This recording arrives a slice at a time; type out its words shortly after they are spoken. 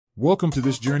Welcome to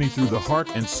this journey through the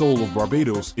heart and soul of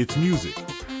Barbados, its music.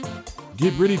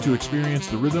 Get ready to experience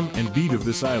the rhythm and beat of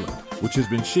this island, which has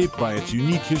been shaped by its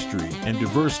unique history and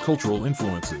diverse cultural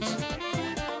influences.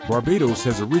 Barbados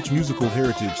has a rich musical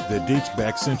heritage that dates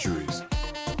back centuries.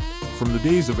 From the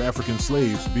days of African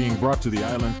slaves being brought to the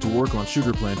island to work on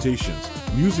sugar plantations,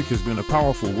 music has been a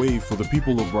powerful way for the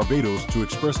people of Barbados to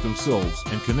express themselves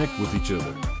and connect with each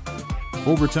other.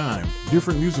 Over time,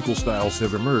 different musical styles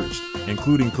have emerged,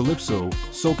 including calypso,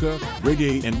 soca,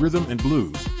 reggae, and rhythm and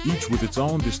blues, each with its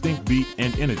own distinct beat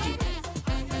and energy.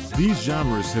 These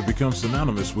genres have become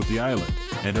synonymous with the island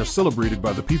and are celebrated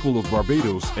by the people of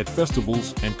Barbados at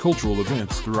festivals and cultural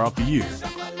events throughout the year.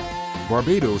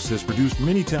 Barbados has produced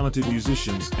many talented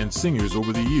musicians and singers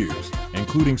over the years,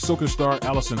 including soca star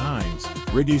Allison, Hinds,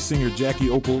 reggae singer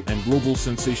Jackie Opal, and global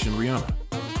sensation Rihanna.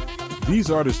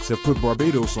 These artists have put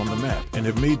Barbados on the map and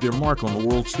have made their mark on the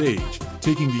world stage,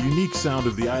 taking the unique sound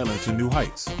of the island to new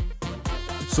heights.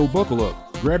 So buckle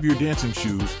up, grab your dancing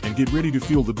shoes, and get ready to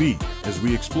feel the beat as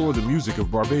we explore the music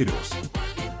of Barbados.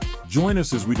 Join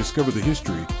us as we discover the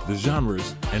history, the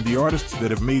genres, and the artists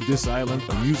that have made this island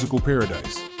a musical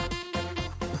paradise.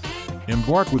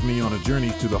 Embark with me on a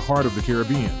journey to the heart of the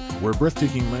Caribbean, where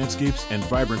breathtaking landscapes and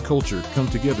vibrant culture come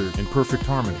together in perfect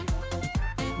harmony.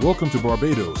 Welcome to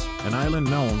Barbados, an island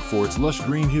known for its lush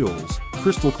green hills,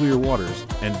 crystal clear waters,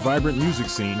 and vibrant music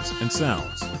scenes and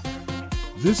sounds.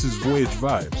 This is Voyage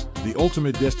Vibes, the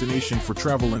ultimate destination for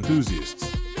travel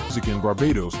enthusiasts. Music in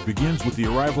Barbados begins with the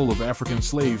arrival of African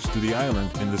slaves to the island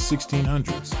in the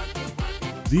 1600s.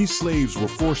 These slaves were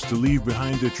forced to leave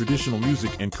behind their traditional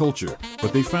music and culture,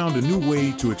 but they found a new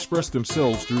way to express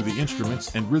themselves through the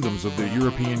instruments and rhythms of their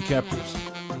European captors.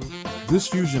 This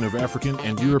fusion of African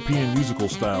and European musical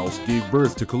styles gave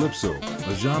birth to calypso,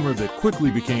 a genre that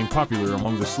quickly became popular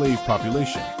among the slave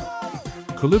population.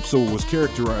 Calypso was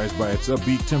characterized by its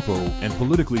upbeat tempo and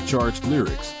politically charged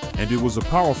lyrics, and it was a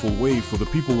powerful way for the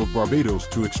people of Barbados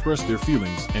to express their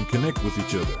feelings and connect with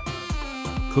each other.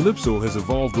 Calypso has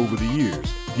evolved over the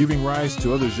years, giving rise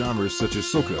to other genres such as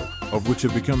soca, of which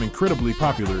have become incredibly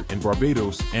popular in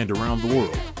Barbados and around the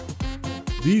world.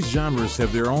 These genres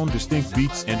have their own distinct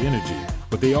beats and energy,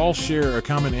 but they all share a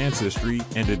common ancestry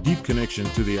and a deep connection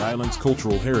to the island's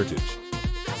cultural heritage.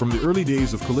 From the early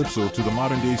days of calypso to the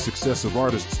modern-day success of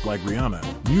artists like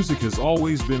Rihanna, music has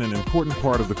always been an important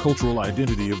part of the cultural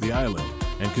identity of the island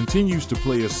and continues to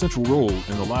play a central role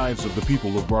in the lives of the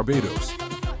people of Barbados.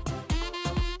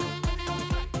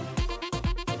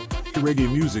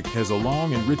 Reggae music has a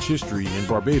long and rich history in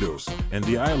Barbados, and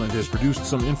the island has produced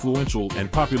some influential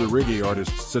and popular reggae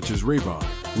artists such as Rayvon,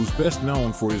 who's best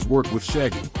known for his work with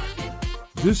Shaggy.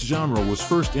 This genre was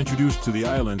first introduced to the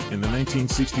island in the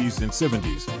 1960s and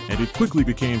 70s, and it quickly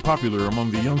became popular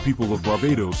among the young people of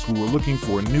Barbados who were looking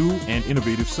for a new and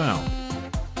innovative sound.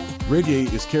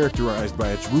 Reggae is characterized by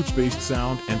its roots-based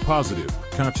sound and positive,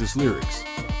 conscious lyrics.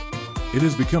 It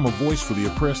has become a voice for the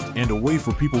oppressed and a way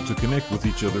for people to connect with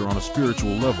each other on a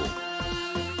spiritual level.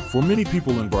 For many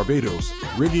people in Barbados,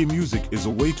 reggae music is a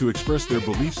way to express their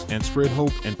beliefs and spread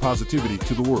hope and positivity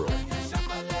to the world.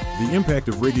 The impact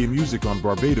of reggae music on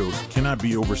Barbados cannot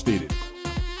be overstated.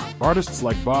 Artists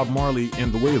like Bob Marley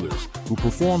and the Wailers, who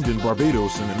performed in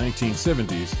Barbados in the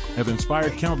 1970s, have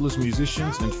inspired countless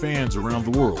musicians and fans around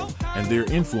the world, and their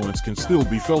influence can still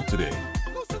be felt today.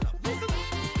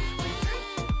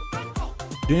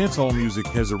 Dancehall music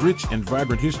has a rich and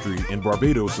vibrant history in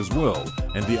Barbados as well,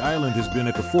 and the island has been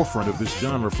at the forefront of this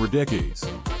genre for decades.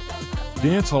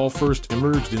 Dancehall first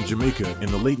emerged in Jamaica in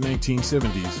the late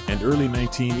 1970s and early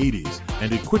 1980s,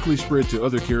 and it quickly spread to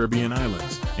other Caribbean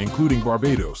islands, including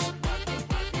Barbados.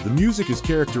 The music is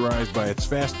characterized by its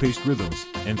fast-paced rhythms,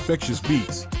 infectious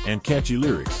beats, and catchy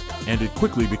lyrics, and it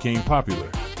quickly became popular.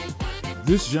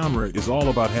 This genre is all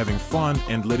about having fun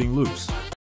and letting loose.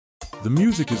 The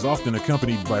music is often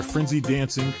accompanied by frenzied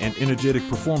dancing and energetic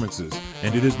performances,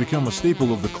 and it has become a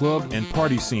staple of the club and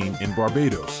party scene in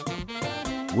Barbados.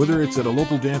 Whether it's at a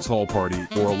local dancehall party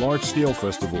or a large-scale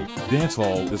festival,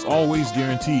 dancehall is always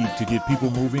guaranteed to get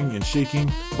people moving and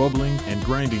shaking, bubbling, and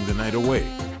grinding the night away.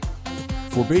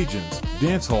 For Bajans,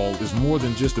 dancehall is more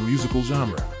than just a musical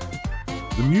genre.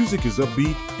 The music is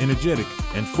upbeat, energetic,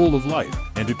 and full of life,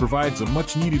 and it provides a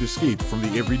much-needed escape from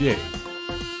the everyday.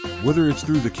 Whether it's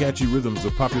through the catchy rhythms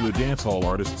of popular dancehall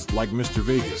artists like Mr.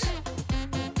 Vegas,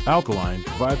 Alkaline,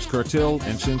 Vibes Cartel,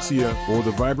 and Shensia, or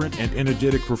the vibrant and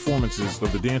energetic performances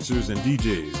of the dancers and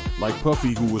DJs, like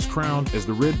Puffy, who was crowned as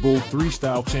the Red Bull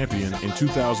 3-Style champion in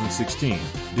 2016,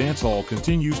 dancehall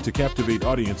continues to captivate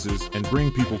audiences and bring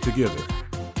people together.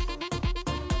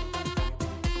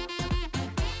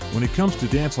 When it comes to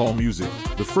dancehall music,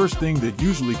 the first thing that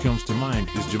usually comes to mind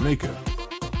is Jamaica.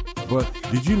 But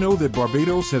did you know that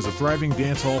Barbados has a thriving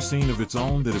dancehall scene of its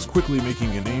own that is quickly making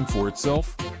a name for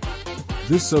itself?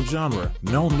 This subgenre,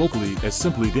 known locally as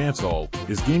simply dancehall,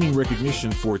 is gaining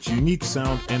recognition for its unique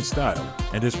sound and style,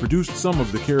 and has produced some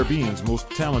of the Caribbean's most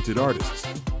talented artists.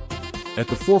 At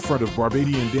the forefront of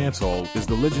Barbadian dancehall is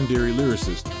the legendary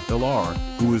lyricist, LR,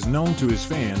 who is known to his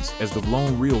fans as the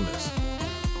Lone Realness.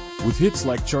 With hits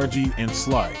like Chargy and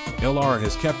Sly, LR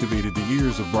has captivated the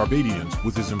ears of Barbadians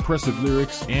with his impressive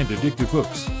lyrics and addictive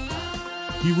hooks.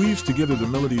 He weaves together the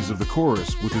melodies of the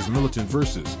chorus with his militant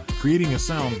verses, creating a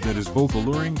sound that is both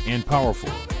alluring and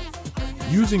powerful.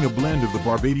 Using a blend of the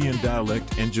Barbadian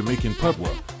dialect and Jamaican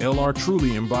patois, LR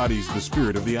truly embodies the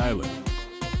spirit of the island.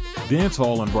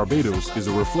 Dancehall on Barbados is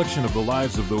a reflection of the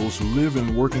lives of those who live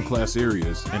in working-class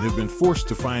areas and have been forced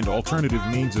to find alternative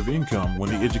means of income when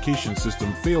the education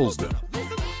system fails them.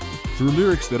 Through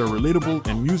lyrics that are relatable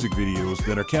and music videos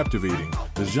that are captivating,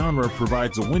 the genre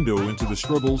provides a window into the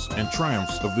struggles and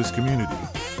triumphs of this community.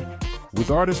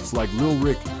 With artists like Lil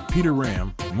Rick, Peter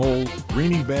Ram, Mole,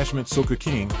 Reigning Bashment Soca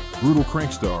King, Brutal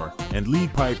Crankstar, and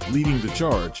Lead Pipe leading the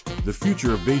charge, the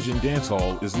future of Bajan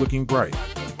dancehall is looking bright.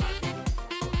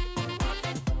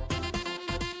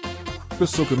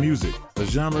 Soca music, a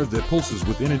genre that pulses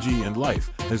with energy and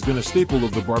life, has been a staple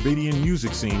of the Barbadian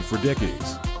music scene for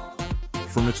decades.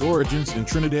 From its origins in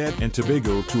Trinidad and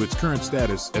Tobago to its current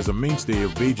status as a mainstay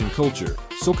of Bajan culture,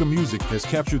 soca music has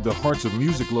captured the hearts of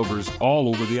music lovers all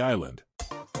over the island.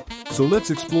 So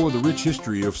let's explore the rich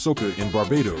history of soca in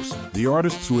Barbados, the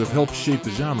artists who have helped shape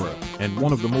the genre, and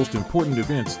one of the most important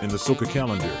events in the soca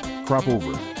calendar, crop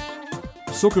over.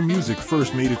 Soca music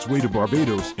first made its way to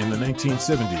Barbados in the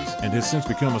 1970s and has since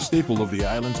become a staple of the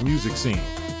island's music scene.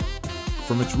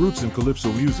 From its roots in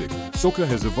calypso music, soca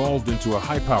has evolved into a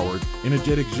high-powered,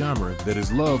 energetic genre that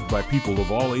is loved by people of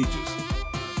all ages.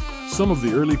 Some of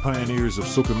the early pioneers of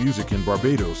soca music in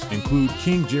Barbados include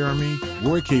King Jeremy,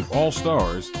 Roy Cape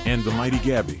All-Stars, and the mighty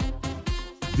Gabby.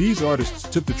 These artists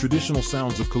took the traditional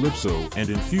sounds of calypso and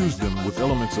infused them with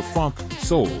elements of funk,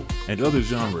 soul, and other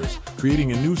genres,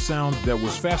 creating a new sound that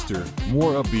was faster,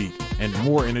 more upbeat, and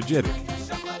more energetic.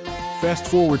 Fast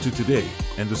forward to today,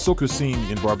 and the soca scene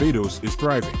in Barbados is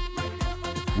thriving.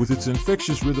 With its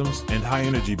infectious rhythms and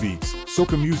high-energy beats,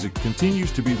 soca music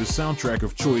continues to be the soundtrack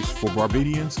of choice for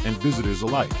Barbadians and visitors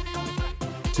alike.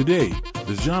 Today,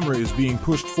 the genre is being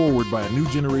pushed forward by a new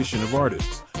generation of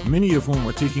artists, many of whom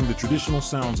are taking the traditional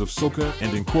sounds of soca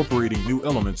and incorporating new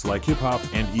elements like hip-hop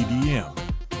and EDM.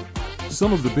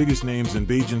 Some of the biggest names in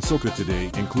Bajan soca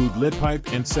today include Lead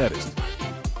Pipe and Sadist,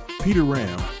 Peter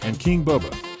Ram, and King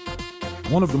Bubba.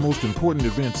 One of the most important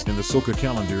events in the soca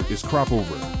calendar is Crop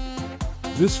Over.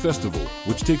 This festival,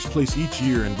 which takes place each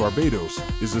year in Barbados,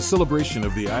 is a celebration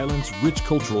of the island's rich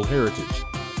cultural heritage.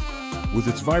 With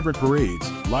its vibrant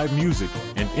parades, live music,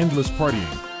 and endless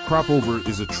partying, Crop Over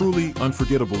is a truly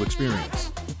unforgettable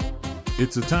experience.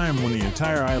 It's a time when the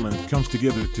entire island comes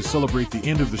together to celebrate the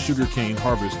end of the sugarcane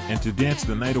harvest and to dance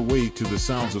the night away to the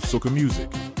sounds of soca music.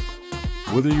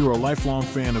 Whether you're a lifelong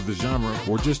fan of the genre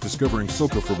or just discovering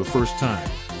soca for the first time,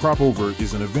 Crop Over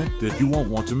is an event that you won't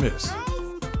want to miss.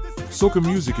 Soca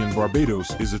music in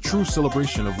Barbados is a true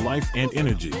celebration of life and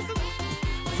energy.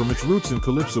 From its roots in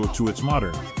calypso to its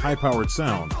modern, high-powered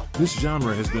sound, this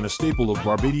genre has been a staple of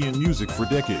Barbadian music for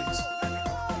decades.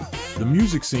 The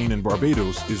music scene in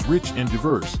Barbados is rich and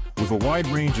diverse, with a wide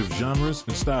range of genres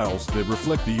and styles that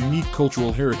reflect the unique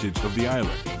cultural heritage of the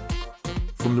island.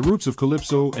 From the roots of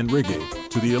calypso and reggae,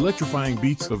 to the electrifying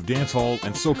beats of dancehall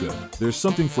and soca, there's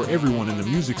something for everyone in the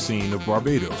music scene of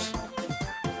Barbados.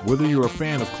 Whether you're a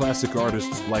fan of classic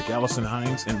artists like Allison,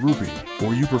 Hinds, and Rupee,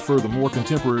 or you prefer the more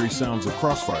contemporary sounds of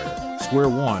Crossfire, Square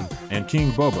One, and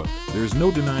King Bubba, there's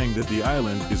no denying that the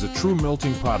island is a true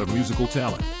melting pot of musical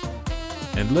talent.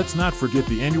 And let's not forget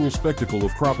the annual spectacle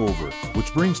of Crop Over,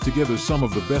 which brings together some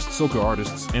of the best soca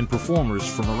artists and performers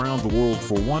from around the world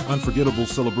for one unforgettable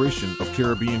celebration of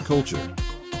Caribbean culture.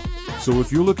 So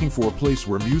if you're looking for a place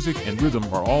where music and rhythm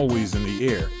are always in the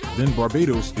air, then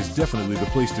Barbados is definitely the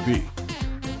place to be.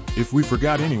 If we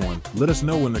forgot anyone, let us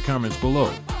know in the comments below.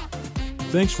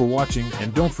 Thanks for watching,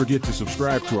 and don't forget to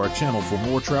subscribe to our channel for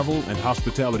more travel and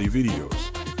hospitality videos.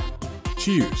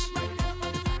 Cheers!